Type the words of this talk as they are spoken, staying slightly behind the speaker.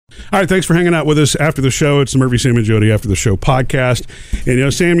All right, thanks for hanging out with us after the show. It's the Murphy, Sam, and Jody After the Show podcast.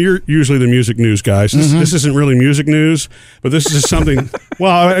 And, Sam, you're usually the music news guy. So this isn't really music news, but this is something...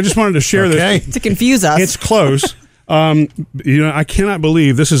 Well, I just wanted to share this. To confuse us. It's close. I cannot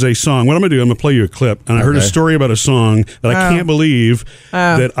believe this is a song. What I'm going to do, I'm going to play you a clip. And I heard a story about a song that I can't believe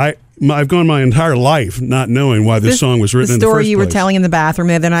that I've gone my entire life not knowing why this song was written in the first place. The story you were telling in the bathroom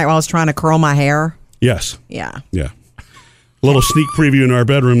the other night while I was trying to curl my hair? Yes. Yeah. Yeah. A little sneak preview in our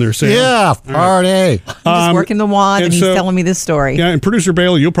bedroom there, Sam. Yeah, party. I'm just working the wand, and he's telling me this story. Yeah, and producer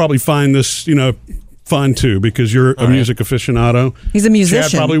Bailey, you'll probably find this, fun too, because you're a music aficionado. He's a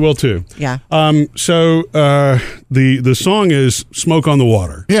musician. Chad probably will too. Yeah. So the song is "Smoke on the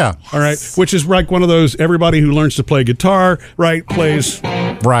Water." Yeah. All right, which is like one of those everybody who learns to play guitar, right, plays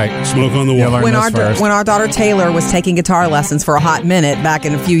 "Smoke on the Water." When our daughter Taylor was taking guitar lessons for a hot minute back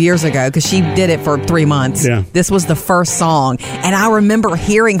in a few years ago, because she did it for 3 months. Yeah. This was the first song, and I remember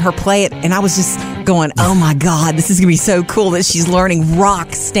hearing her play it, and I was just going, "Oh my God, this is gonna be so cool that she's learning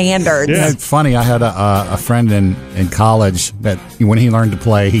rock standards." Yeah. It's funny. I had a friend in college that when he learned to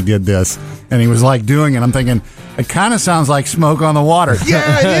play, he did this, and he was like doing it. I'm thinking, it kind of sounds like "Smoke on the Water."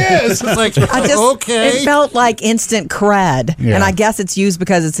 Yeah, it is. It's like, okay. It felt like instant cred, and I guess it's used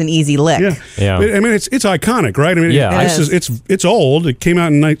because it's an easy lick. Yeah. I mean, it's iconic, right? I mean, it's old. It came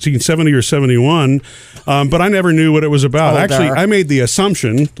out in 1970 or 71, but I never knew what it was about. Older. Actually, I made the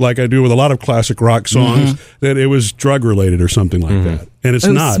assumption, like I do with a lot of classic rock songs, that it was drug related or something like that, and it's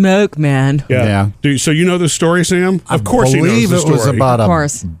not. Smoke, man. Yeah. So you know the story, Sam? Of course, he knows the story. I believe it was about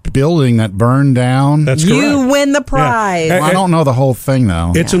a building that burned down. That's correct. You win the prize. Yeah. Well, I don't know the whole thing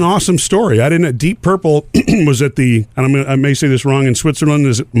though. It's an awesome story. I didn't know. Deep Purple was at the, and I may say this wrong, in Switzerland,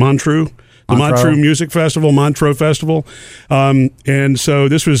 is it Montreux? The Montreux Music Festival, Montreux Festival. And so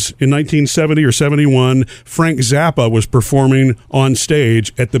this was in 1970 or 71. Frank Zappa was performing on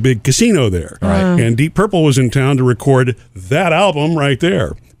stage at the big casino there. Right. And Deep Purple was in town to record that album right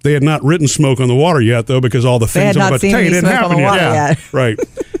there. They had not written "Smoke on the Water" yet, though, because all the things I'm about to tell you didn't happen yet. Right.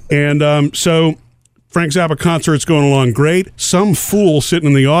 And so Frank Zappa concert's going along great. Some fool sitting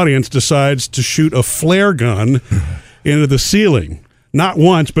in the audience decides to shoot a flare gun into the ceiling. Not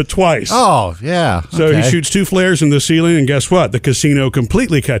once, but twice. Oh, yeah. So he shoots 2 flares in the ceiling, and guess what? The casino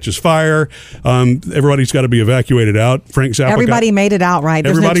completely catches fire. Everybody's got to be evacuated out. Frank Zappa. Everybody made it out, right?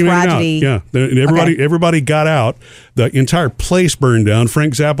 There's everybody no tragedy. made it out. Yeah. Everybody got out. The entire place burned down.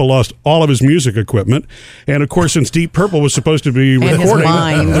 Frank Zappa lost all of his music equipment, and of course, since Deep Purple was supposed to be recording,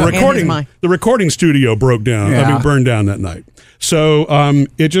 the recording studio broke down. Yeah. Burned down that night. So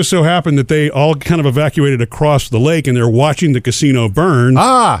it just so happened that they all kind of evacuated across the lake, and they're watching the casino burn.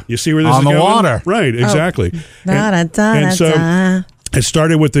 You see where this is going? On the water. Right, exactly. And so it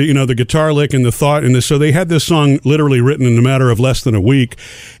started with the guitar lick and the thought, and so they had this song literally written in a matter of less than a week.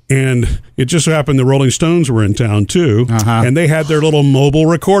 And it just so happened the Rolling Stones were in town too, and they had their little mobile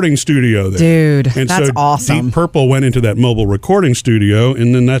recording studio there. Dude, and that's so awesome. Deep Purple went into that mobile recording studio,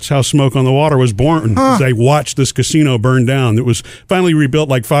 and then that's how "Smoke on the Water" was born. They watched this casino burn down. It was finally rebuilt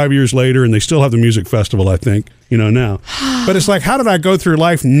like 5 years later, and they still have the music festival, I think, now. But it's like, how did I go through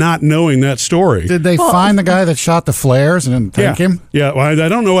life not knowing that story? Did they find the guy that shot the flares and thank him? Yeah, well, I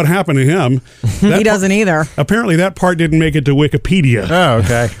don't know what happened to him. He doesn't either. Apparently, that part didn't make it to Wikipedia. Oh,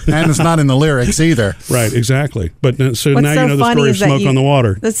 okay. And it's not in the lyrics either. Right, exactly. But so What's now so you know the story of "Smoke on the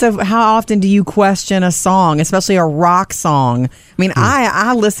Water." So how often do you question a song, especially a rock song? I mean,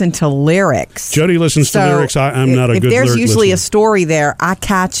 I listen to lyrics. Jody listens to lyrics. I'm not a good lyric listener. If there's usually a story there, I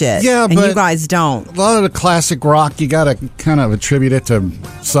catch it. Yeah, and but you guys don't. A lot of the classic rock, you got to kind of attribute it to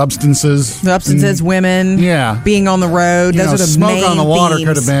substances. Women, being on the road. Those are the "Smoke main on the Water" themes.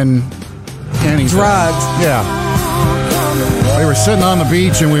 could have been anything. Drugs. Yeah. We were sitting on the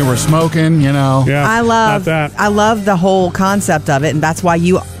beach and we were smoking, Yeah, I love the whole concept of it, and that's why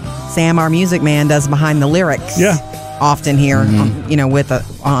Sam, our music man, does behind the lyrics. Yeah. Often here,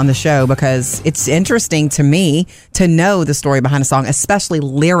 on the show, because it's interesting to me to know the story behind a song, especially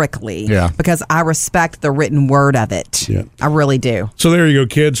lyrically. Yeah. Because I respect the written word of it. Yeah. I really do. So there you go,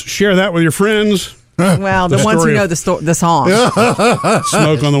 kids. Share that with your friends. Well, the ones who know the song.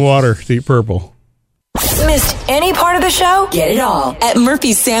 "Smoke on the Water," Deep Purple. Missed any part of the show? Get it all at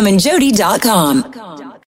murphysamandjody.com.